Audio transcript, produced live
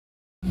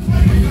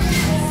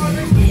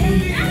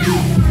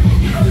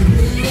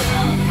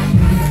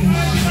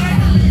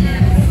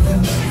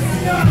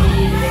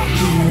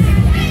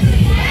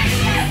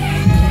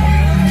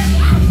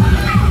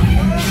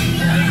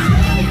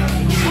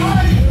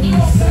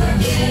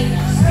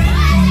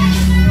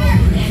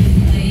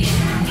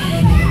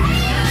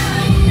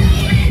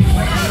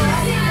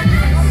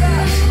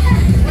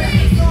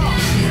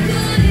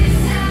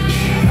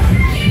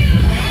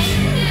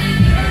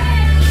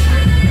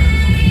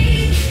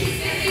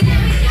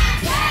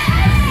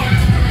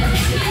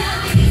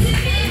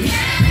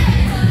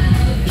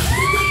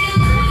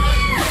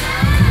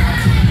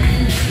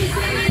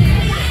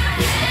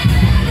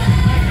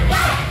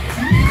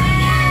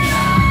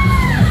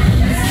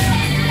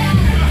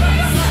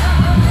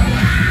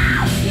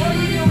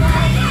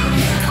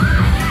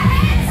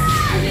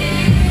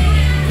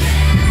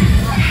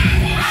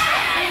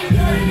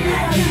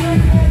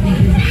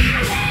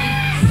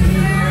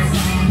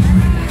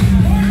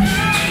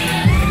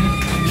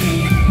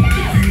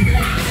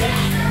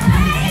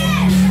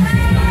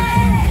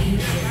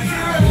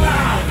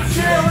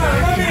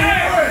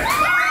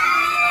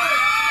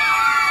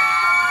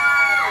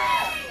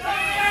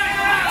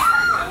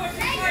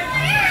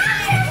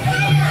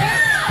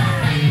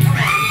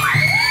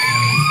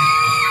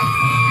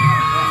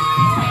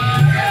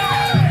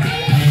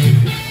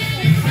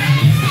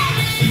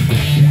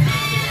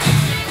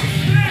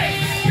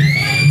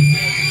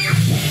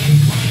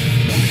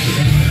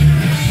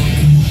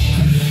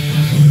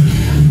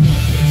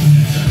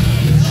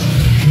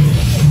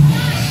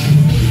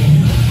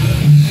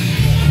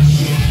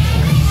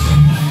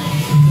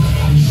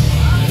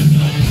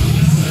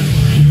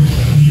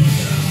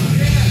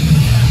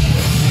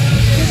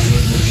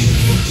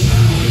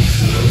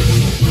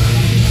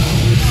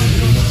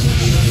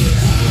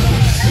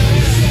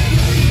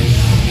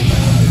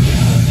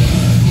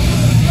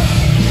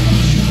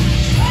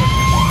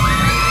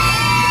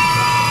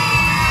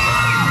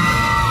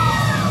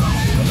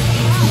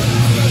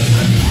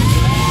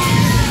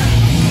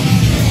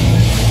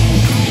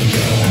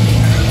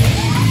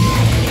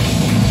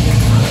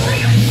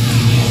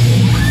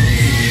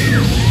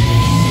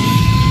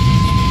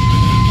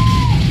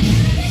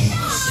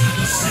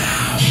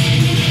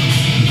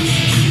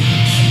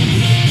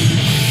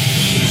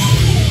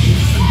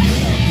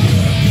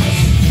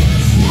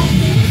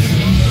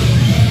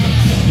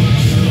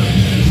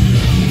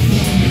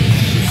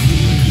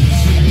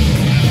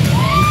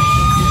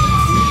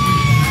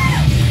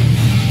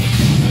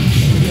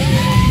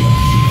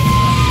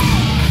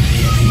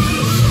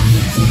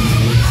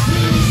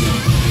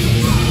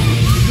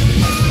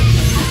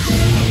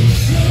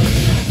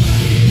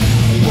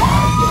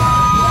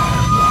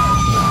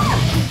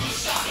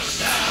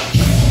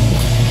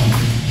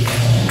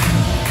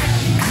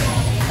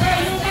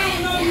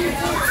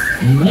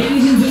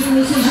Ladies and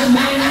gentlemen, this is your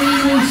man of the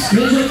evening,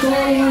 scheduled for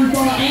one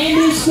fall, and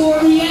is for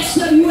the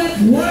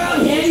SWF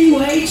World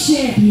Heavyweight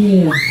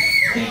Champion.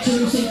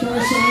 Introducing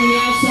first on the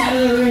outside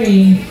of the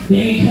ring,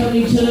 then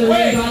coming to the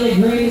ring by the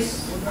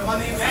greatest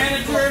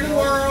manager in the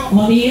world.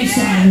 On the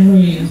inside of the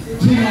ring,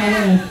 to my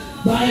left,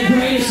 by the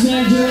greatest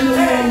manager in the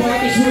world,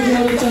 Marcus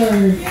Woodrow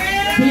III.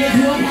 He is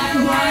one half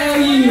of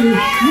IOU,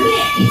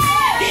 Nick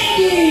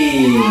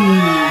Iggy.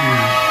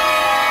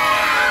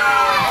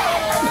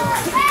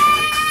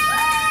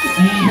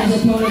 And his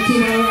opponent to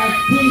my right,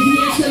 he is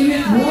the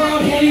SWF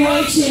World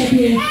Heavyweight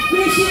Champion.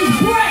 This is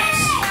Brett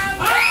Ison.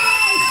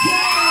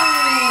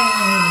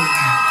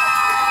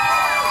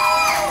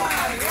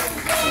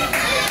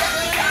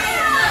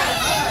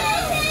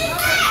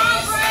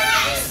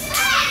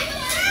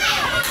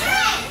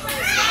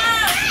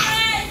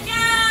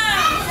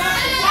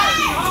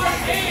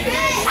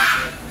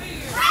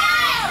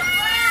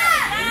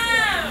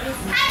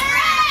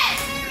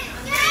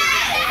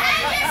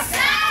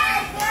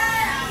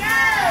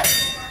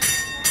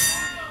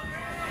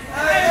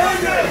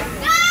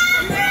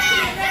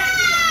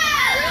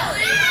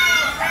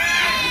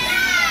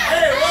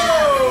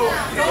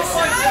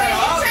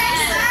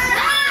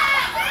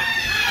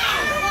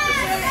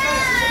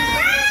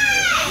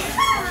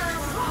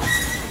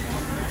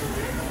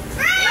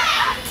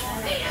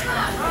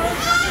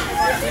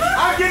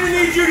 I'm gonna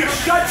need you to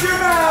shut your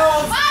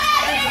mouth.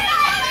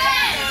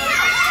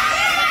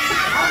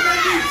 I'm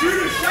gonna need you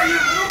to shut your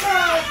little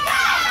mouth.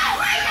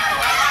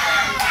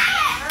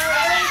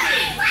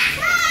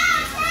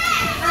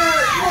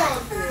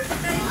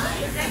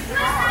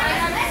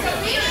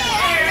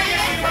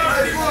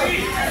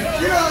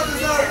 You don't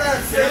deserve that,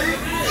 City.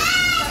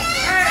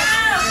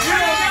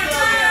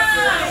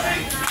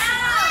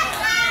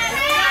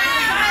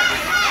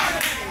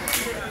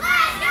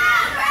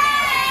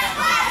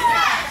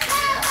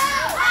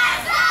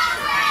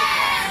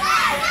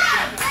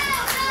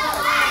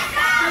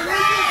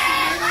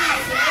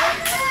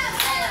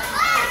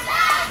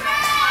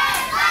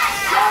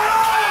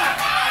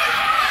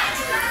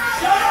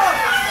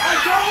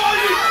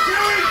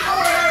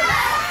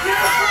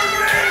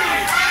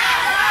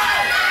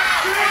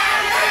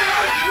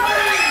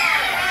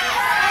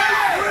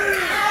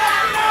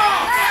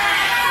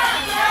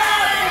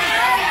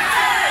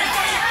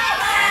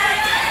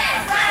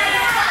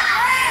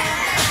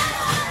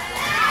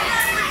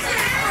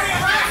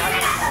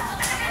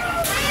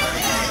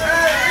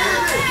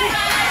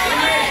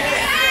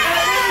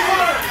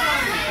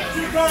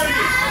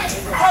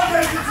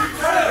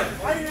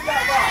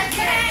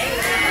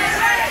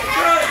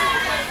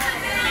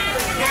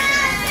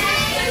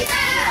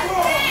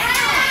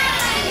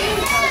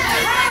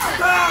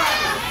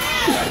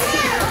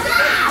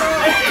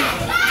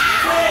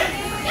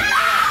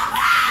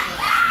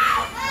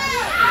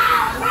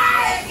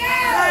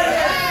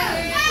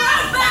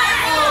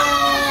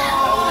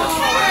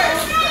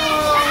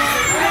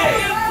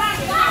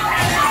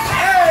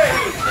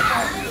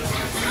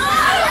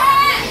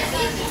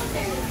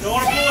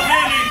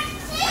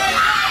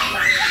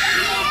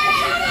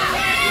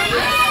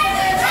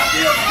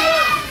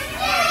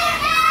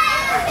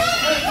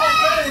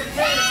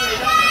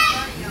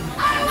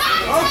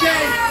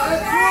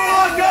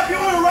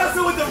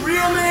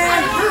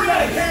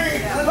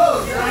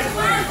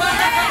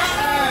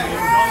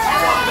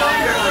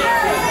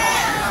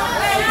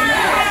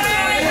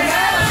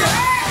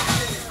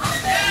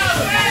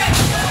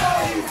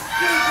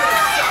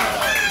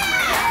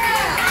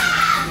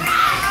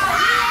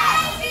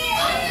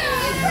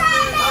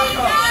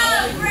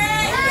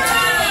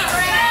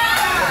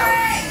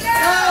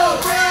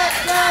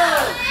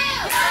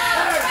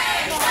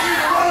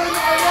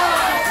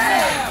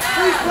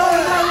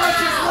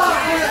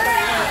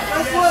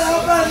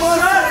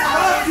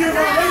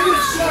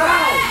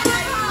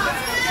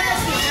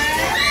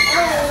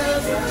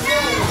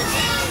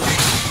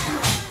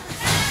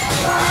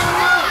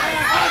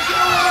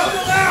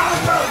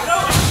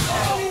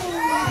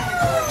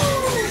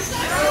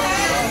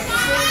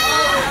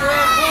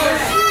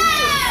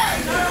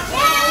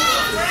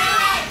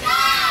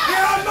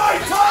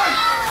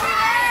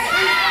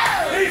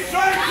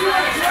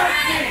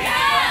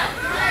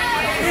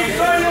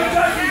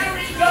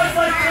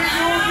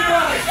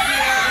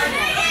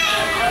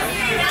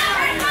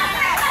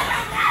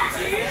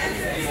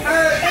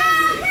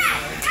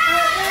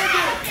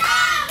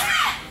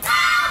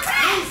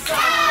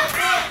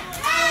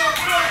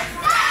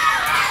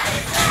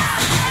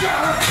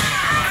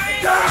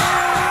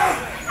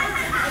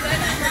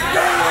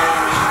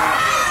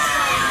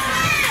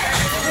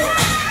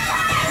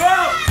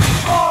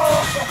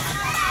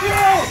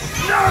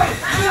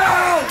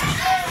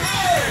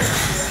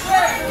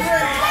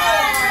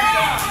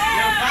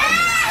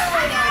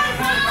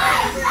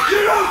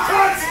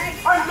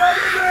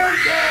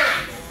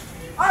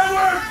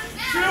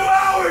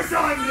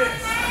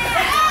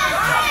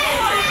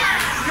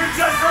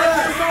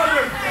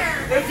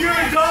 If you're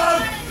a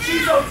dog,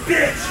 she's a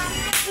bitch.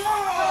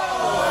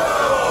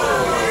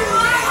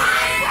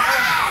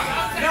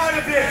 Not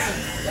a bitch.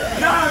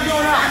 Now I'm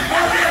going out.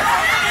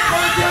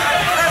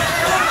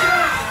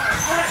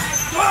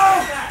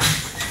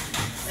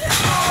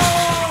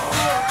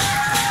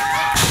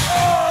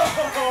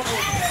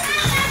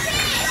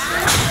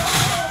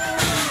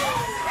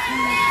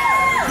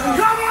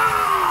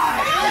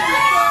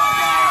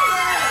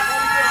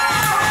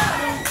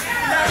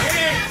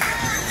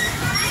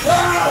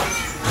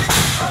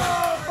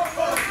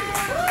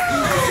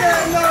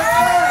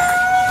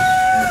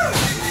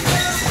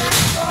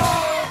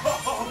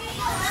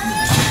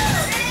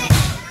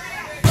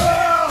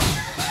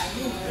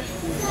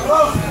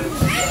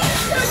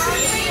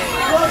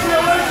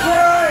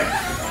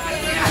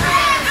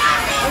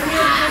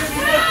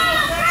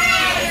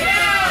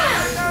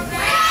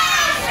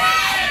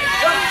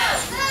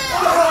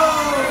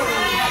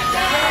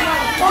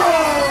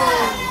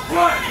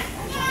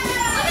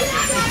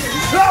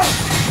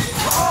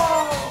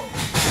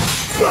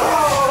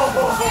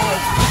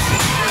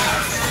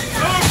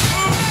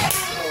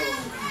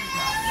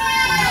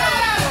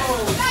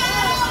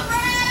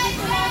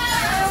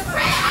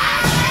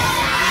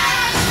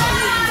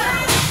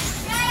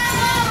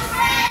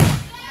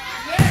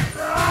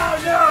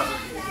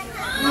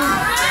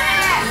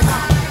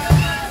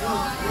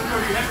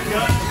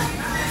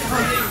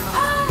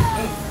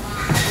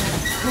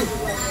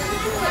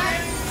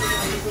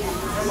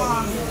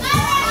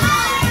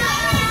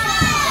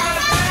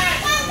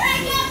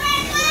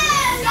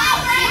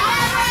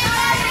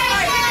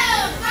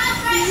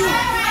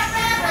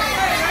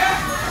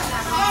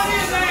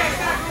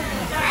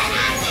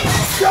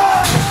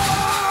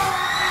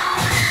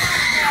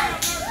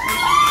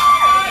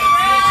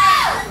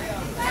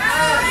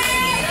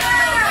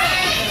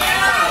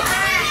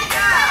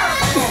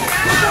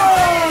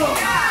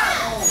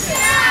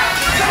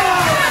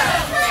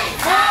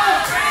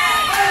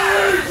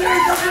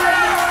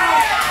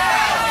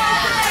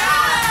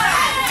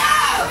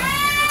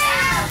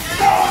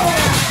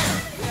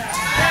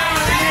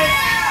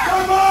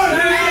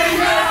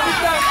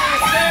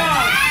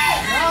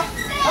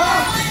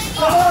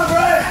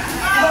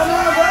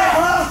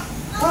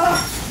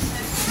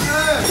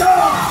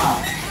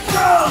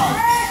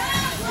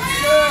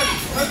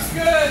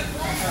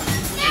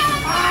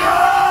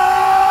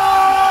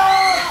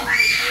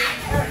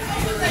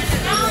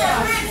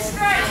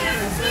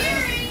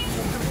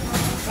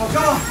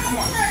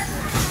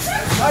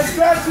 I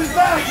scratched his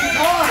back.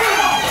 Come on.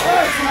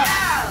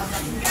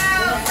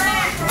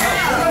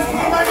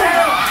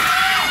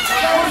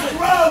 That was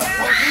gross.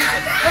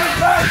 His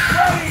back's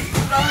ready.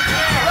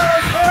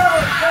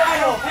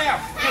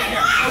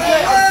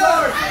 Okay, I'm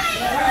sorry.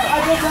 I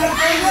just had to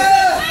bring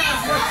it.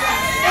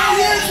 He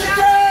is the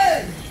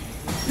gun.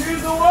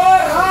 Use the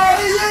what?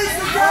 He is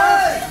the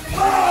gun.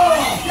 Oh.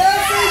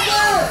 Yes, he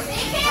did.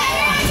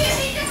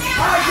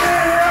 I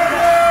can't hear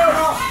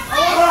you.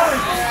 1,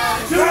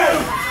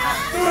 2,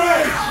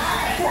 3.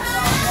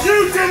 You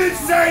didn't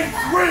say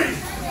 3.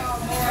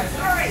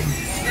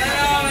 Get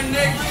on and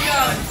Nick, go.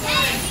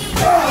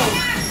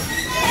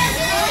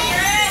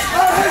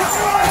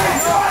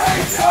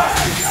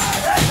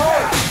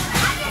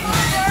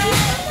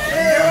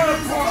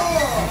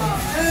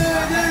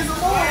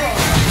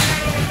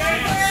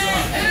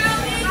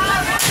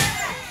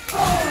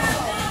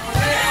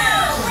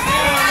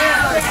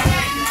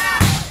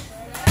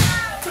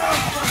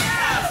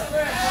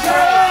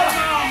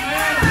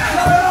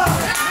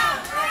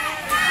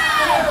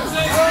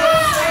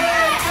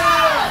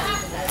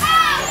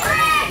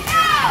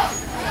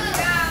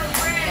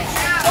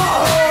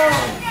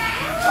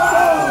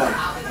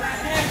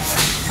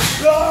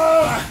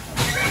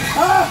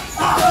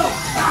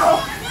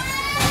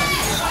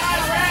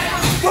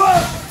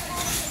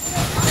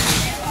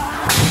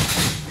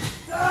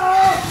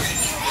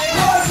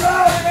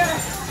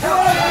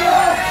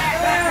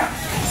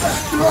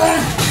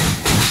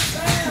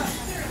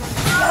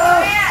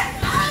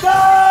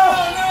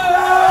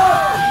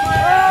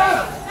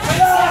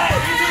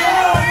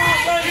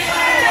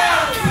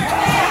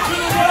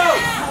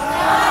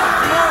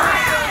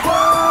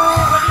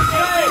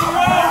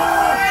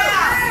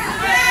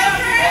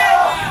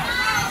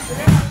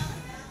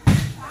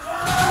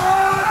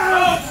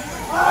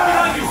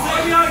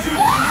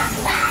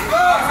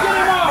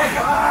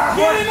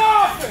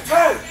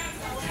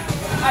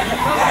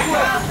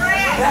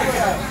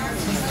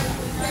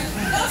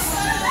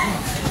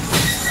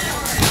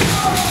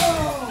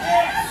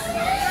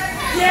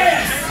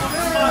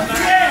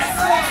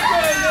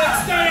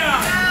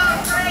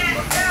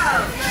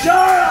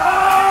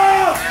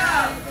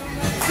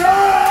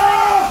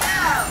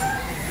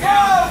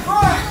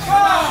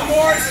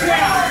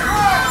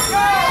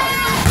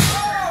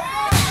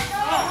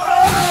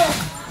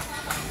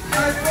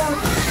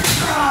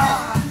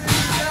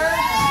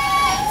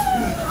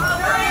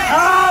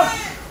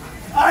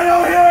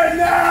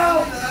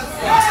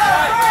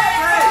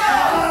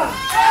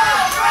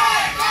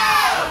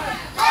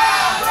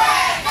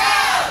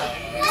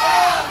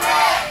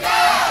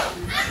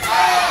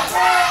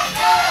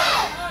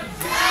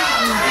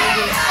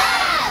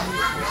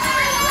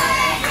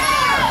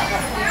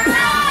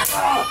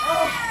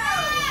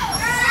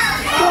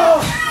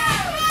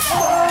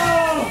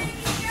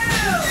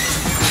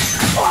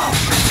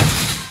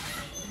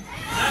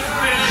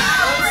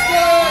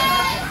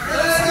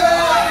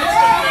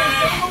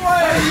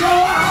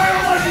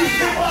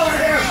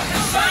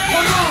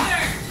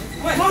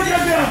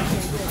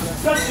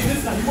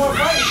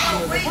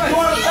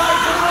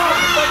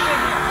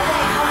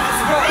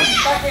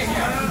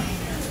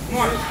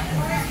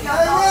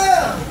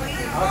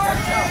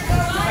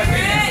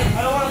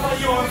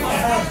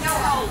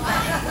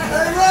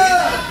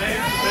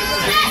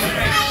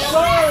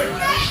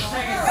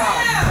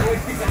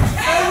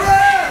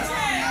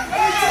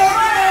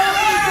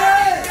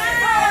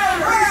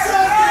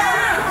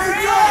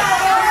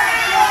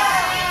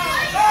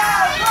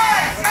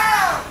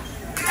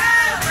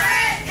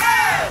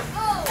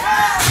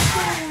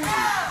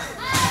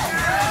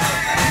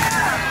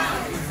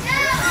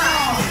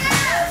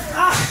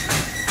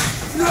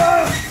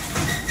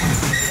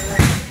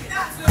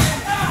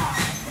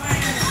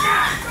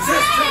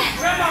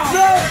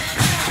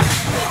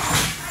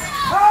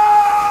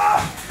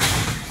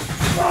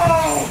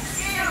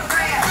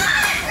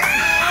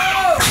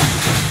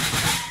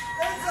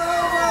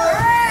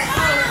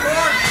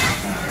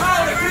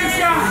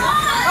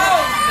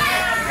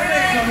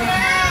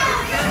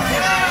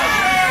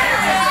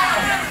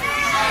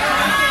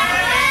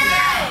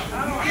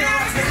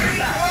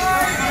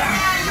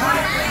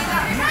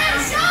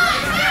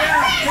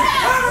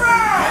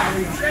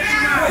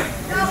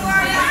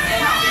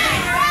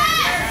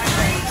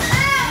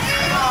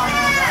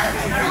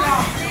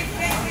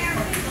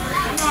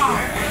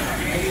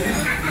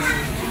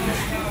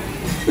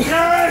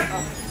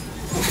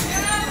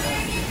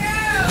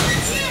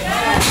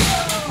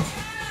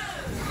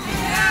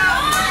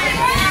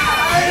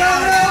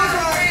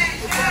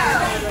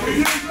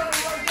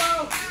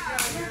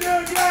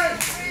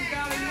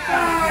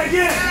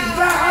 again.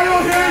 Back. I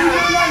don't hear you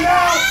right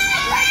now.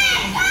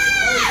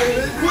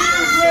 Keep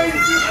it ready.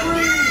 Just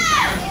breathe.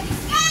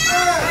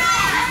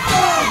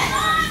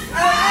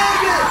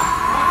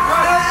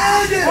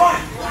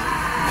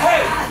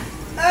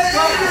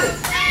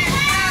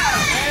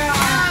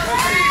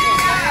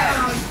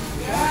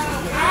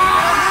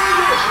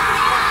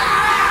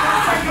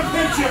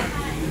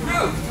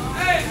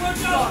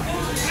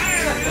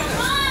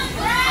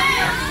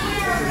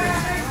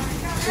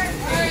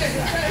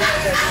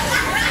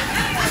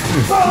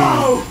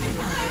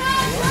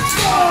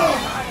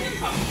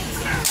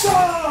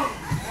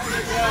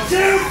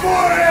 Cheer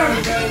for him!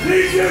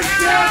 He's your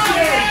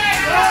champion!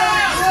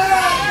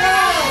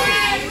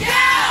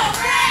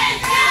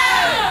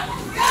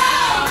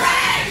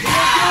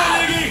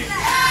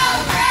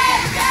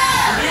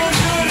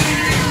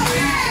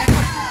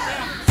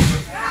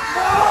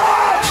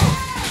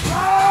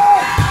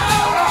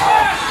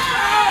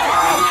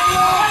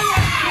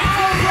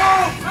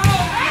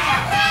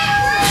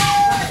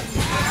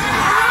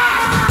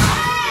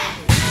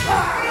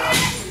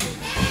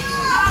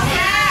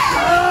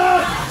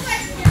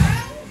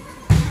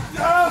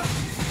 Go!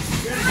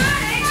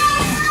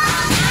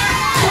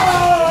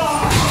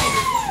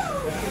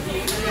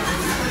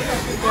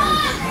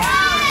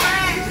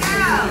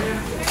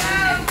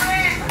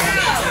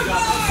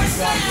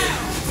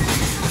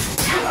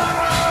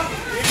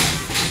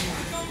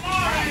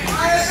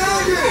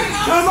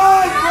 Come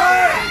on,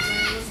 Frank!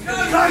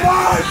 Come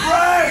on,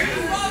 Frank!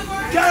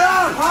 Get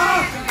up,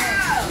 huh?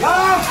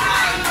 Huh?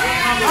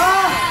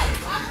 Huh?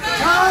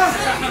 Huh?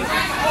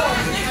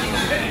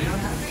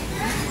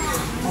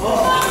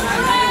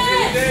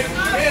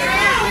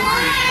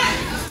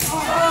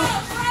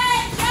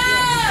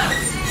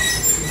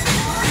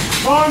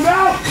 On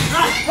now!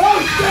 Oh,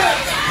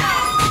 shit!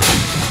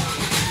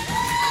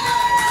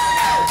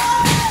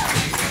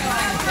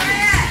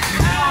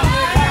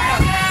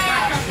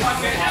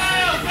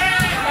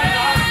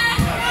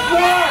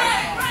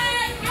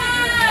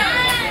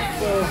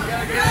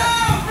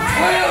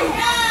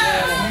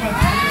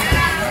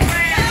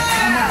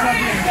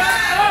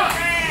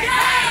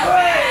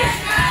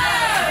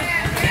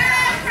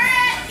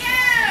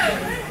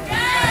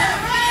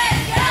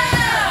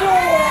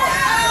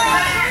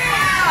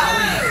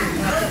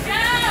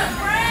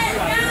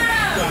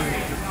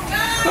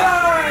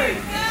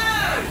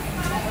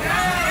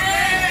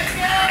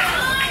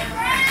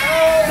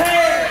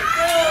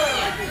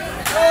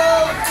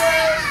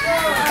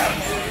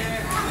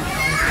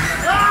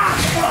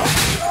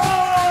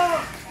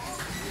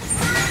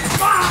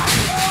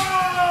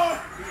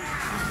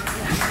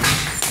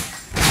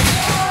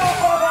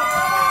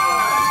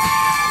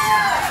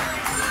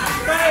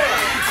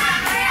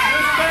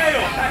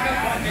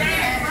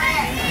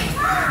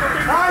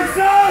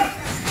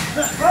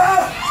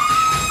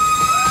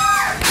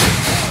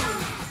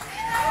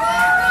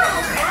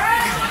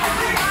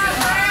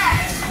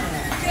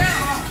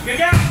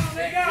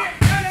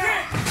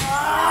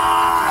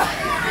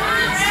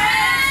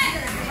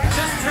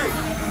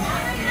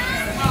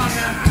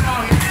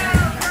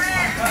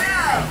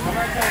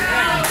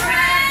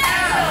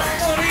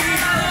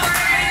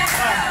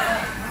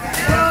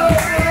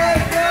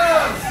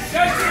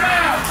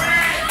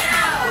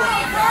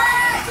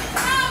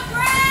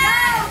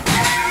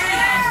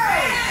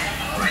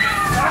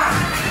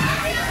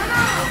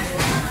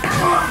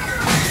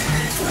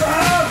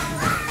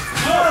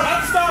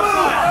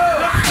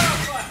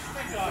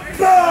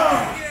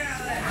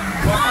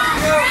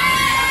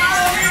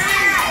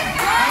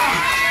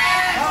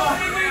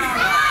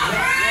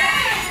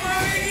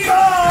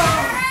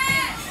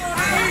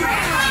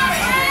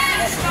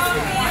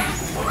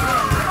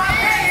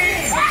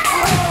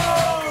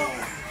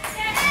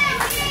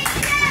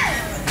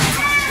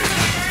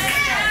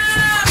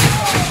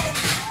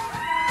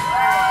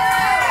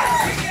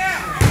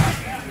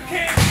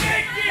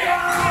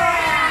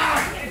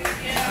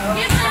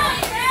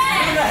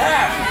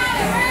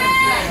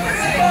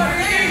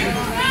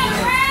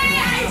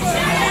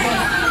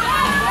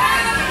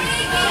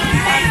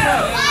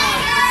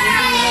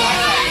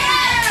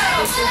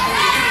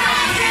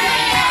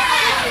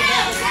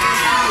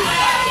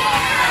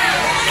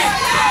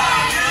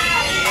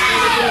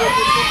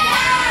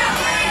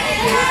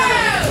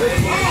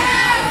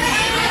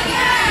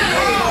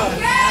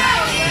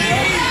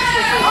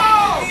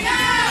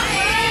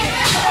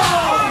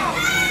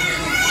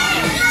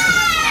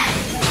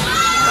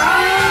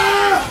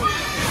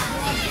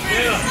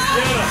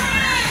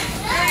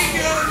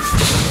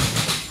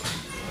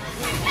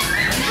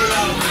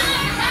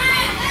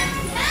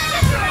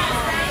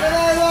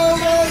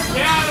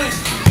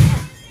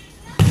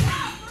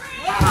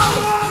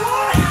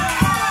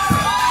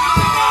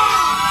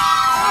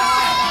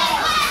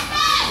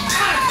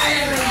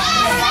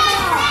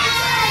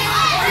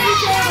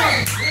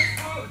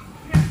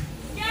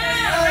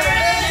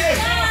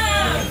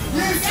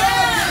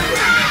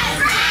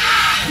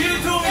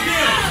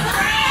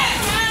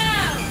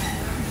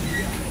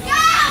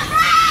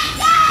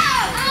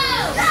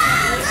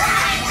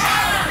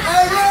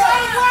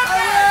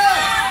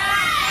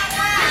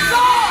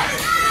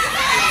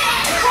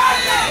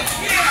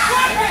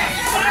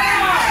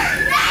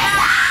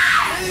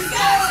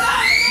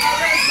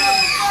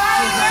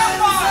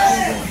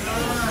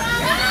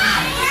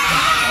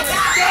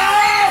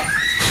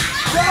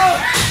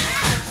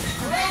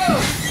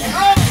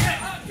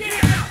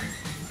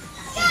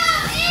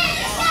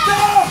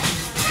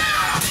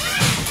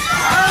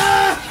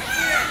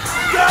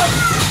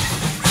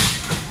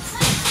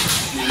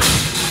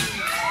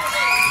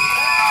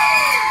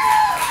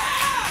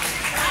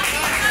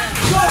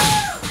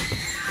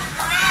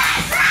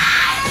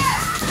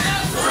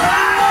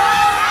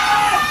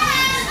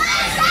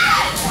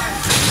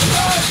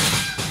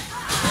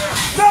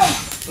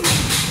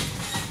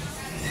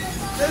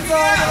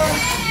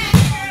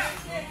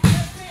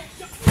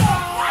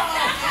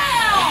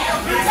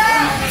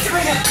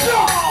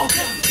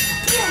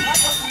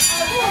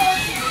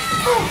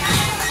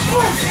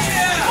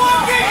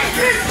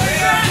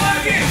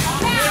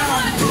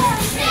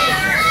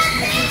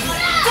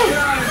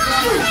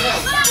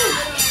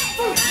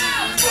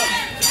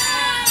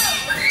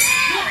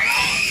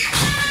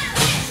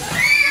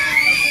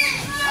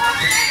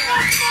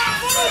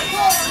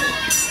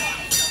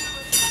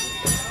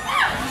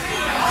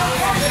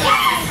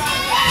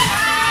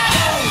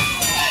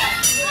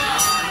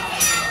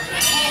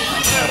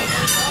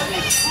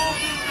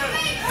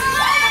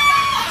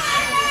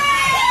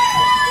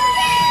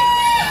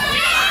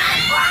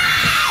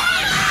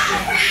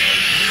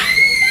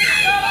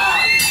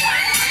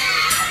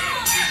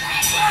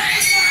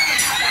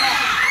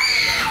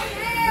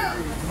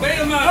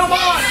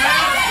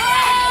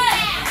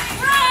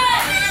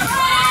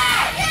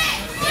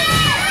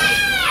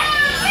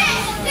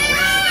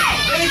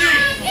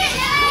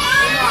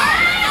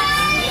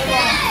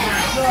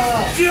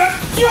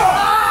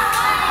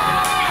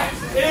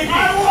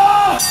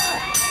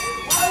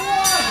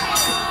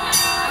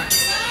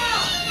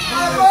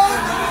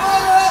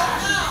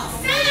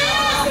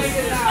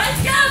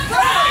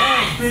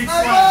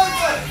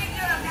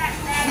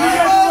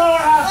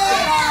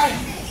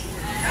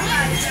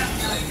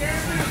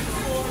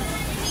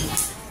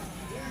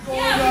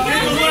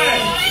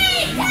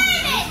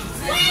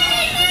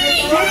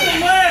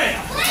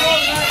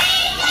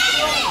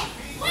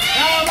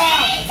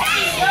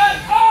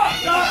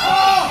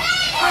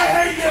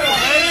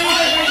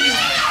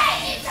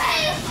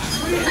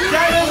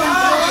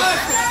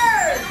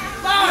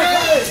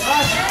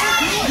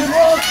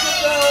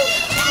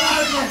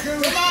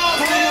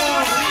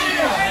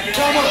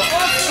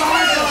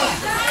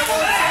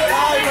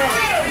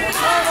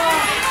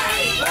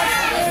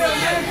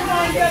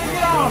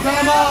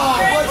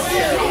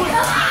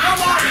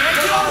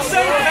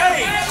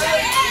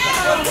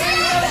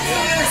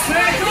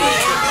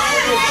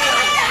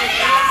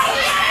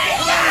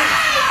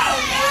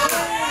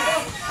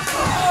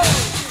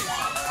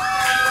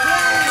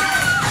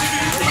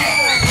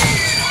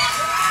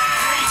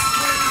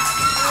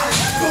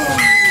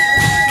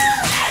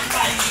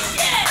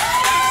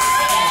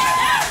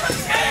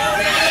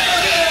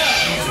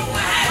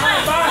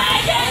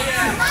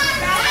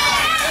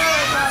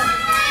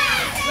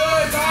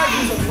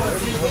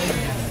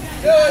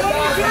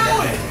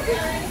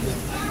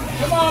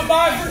 Come on,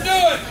 boys, we're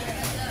doing.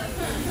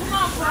 Come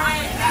on,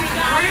 Brian.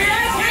 What are you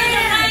doing?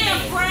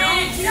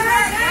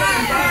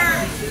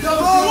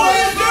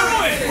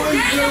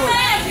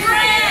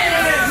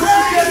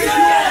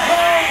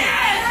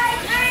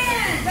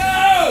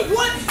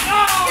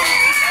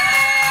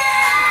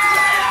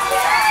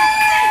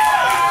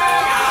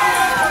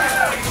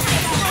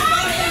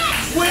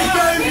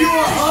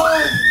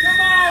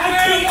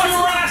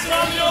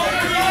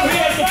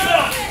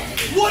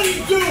 What are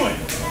you doing?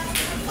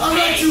 I'll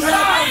let you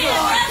have it.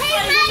 Ladies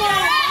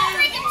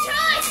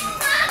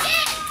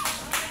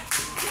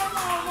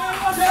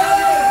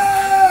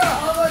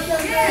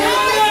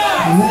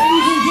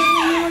and gentlemen, the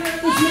winner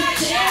of this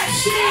match and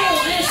still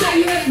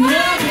SWF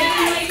World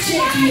Heavyweight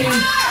Champion,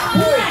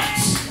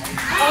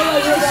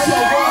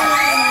 Ison.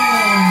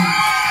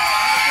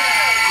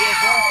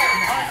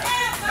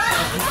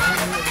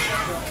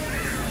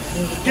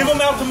 Give him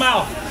mouth to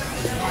mouth.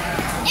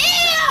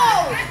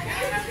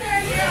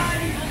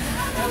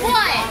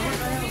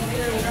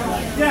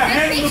 Yeah,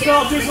 hand him the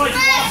belt just like you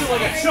lost it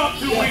like a chump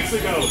 2 weeks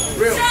ago.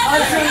 Really?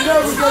 I should have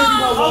never gave you my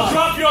I'll watch.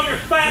 drop you on your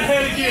fat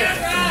head again.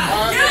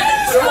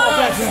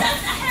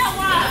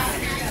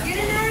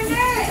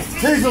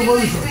 He's a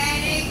loser.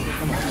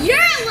 You're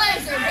a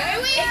loser,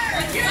 baby.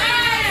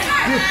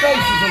 Your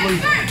face is a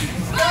loser.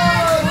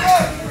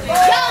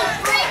 Yo,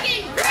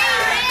 freaking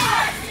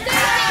green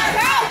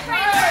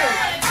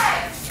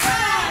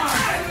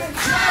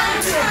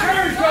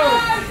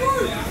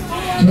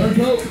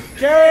Turncoat.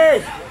 Gary!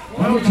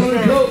 I'm a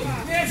turncoat.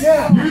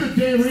 Yeah. You're the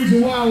damn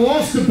reason why I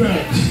lost the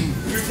bet.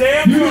 You're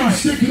damn You didn't right.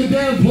 stick to the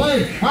damn play.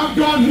 I've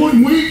gone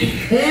 1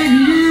 week,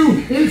 and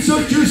you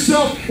insert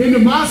yourself into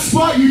my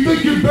spot. You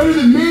think you're better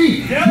than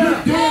me?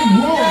 Yeah. You're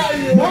damn wrong.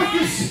 Yeah.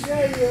 Marcus,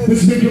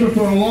 this has been coming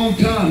for a long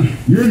time.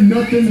 You're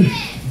nothing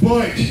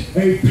but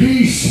a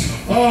piece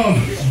of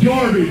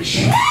garbage.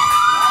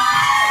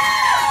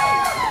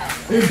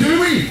 And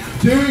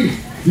Dewey,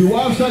 your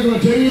wife's not going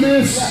to tell you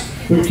this,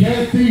 but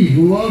Kathy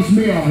loves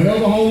me a hell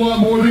of a whole lot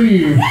more than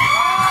you.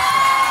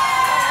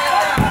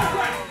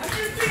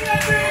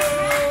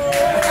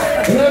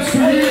 And that's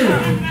for you,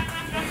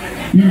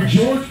 you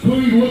George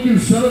Clooney looking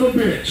son of a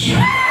bitch.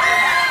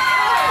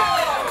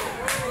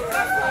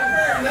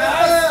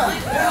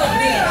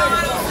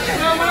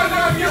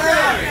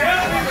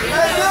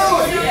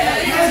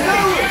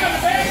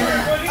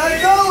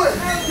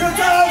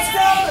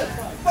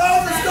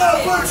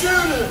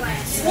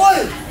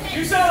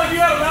 You sound like you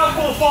had a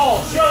mouthful of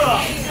balls. Shut up.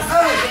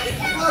 Hey,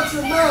 watch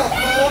your mouth,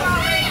 man.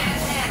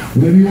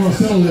 Whenever you want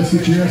to settle this,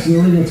 get your ass in the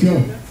ring, let's go.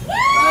 Hey,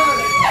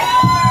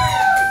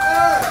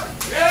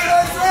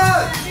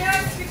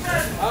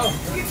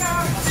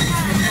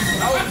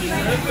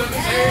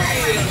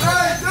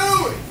 do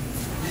it!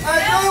 Hey,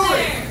 do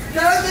it!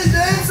 Kathy's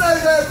inside.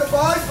 that at the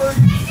bicycle.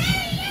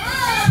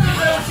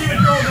 She was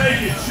girl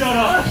naked. Shut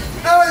up.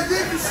 Hey,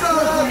 you can shut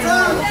up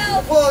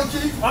too,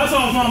 Punky. I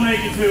saw his mom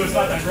naked too. It's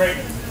not that great.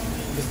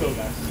 Let's go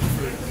back.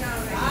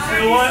 You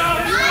know what?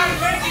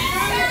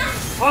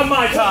 On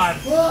my time.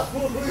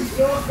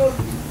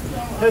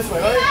 This way,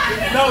 right?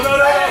 No.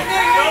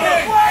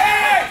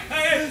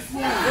 Hey,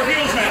 we're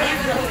heels, man.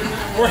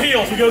 We're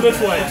heels. We go this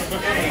way.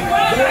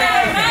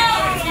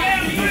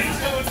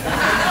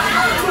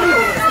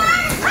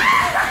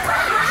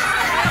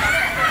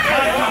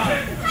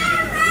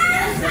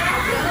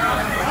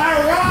 I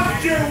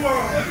rocked your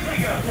world.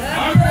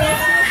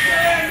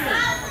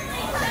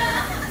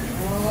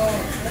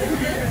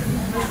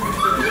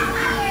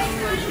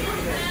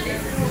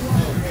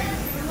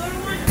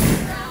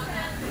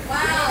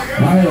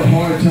 I had a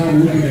hard time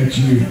looking at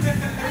you.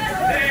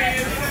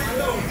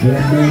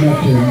 That man up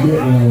there and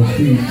getting on his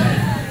feet.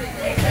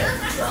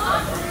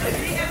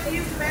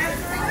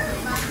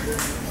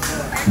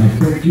 I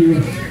picked you,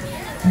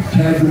 I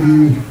tagged with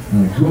you, I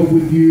drove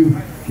with you.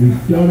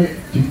 We've done it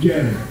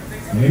together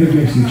and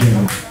against each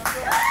other.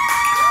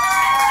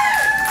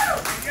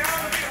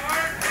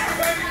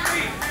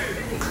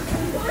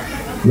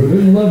 Whether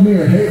you love me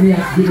or hate me, I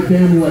can give a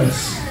damn less.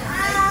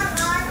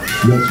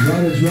 What's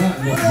right is right,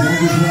 and what's wrong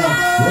is wrong.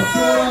 What's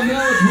going on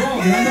now is wrong,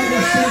 and I'm not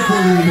going to stand for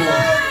it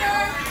anymore.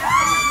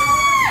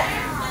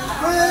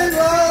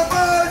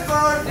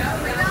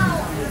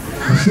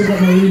 I still got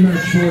my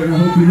rematch for it, and I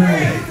hope you know it.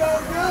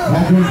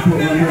 I'll go for it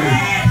when I'm ready.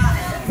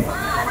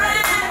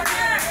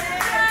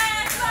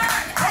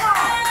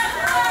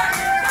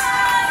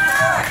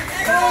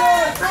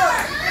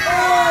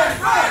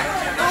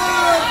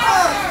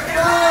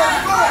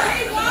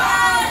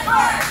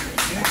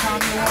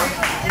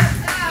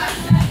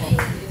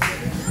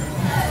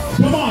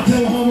 Come on,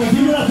 Tullahoma,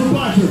 give it up for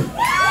Butcher.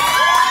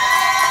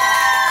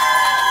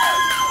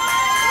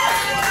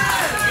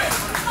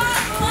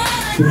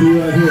 We'll be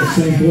right here,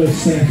 same place,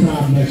 same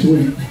time next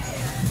week.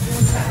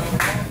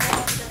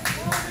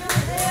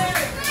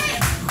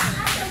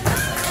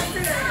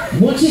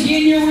 Once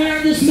again, your winner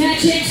of this match,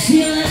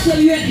 still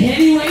SWF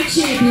Heavyweight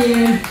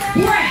Champion, Ison.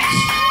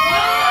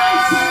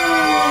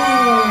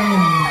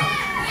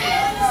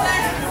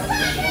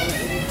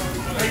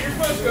 Hey, you're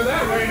supposed to go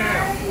that way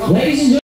now. Ladies and gentlemen.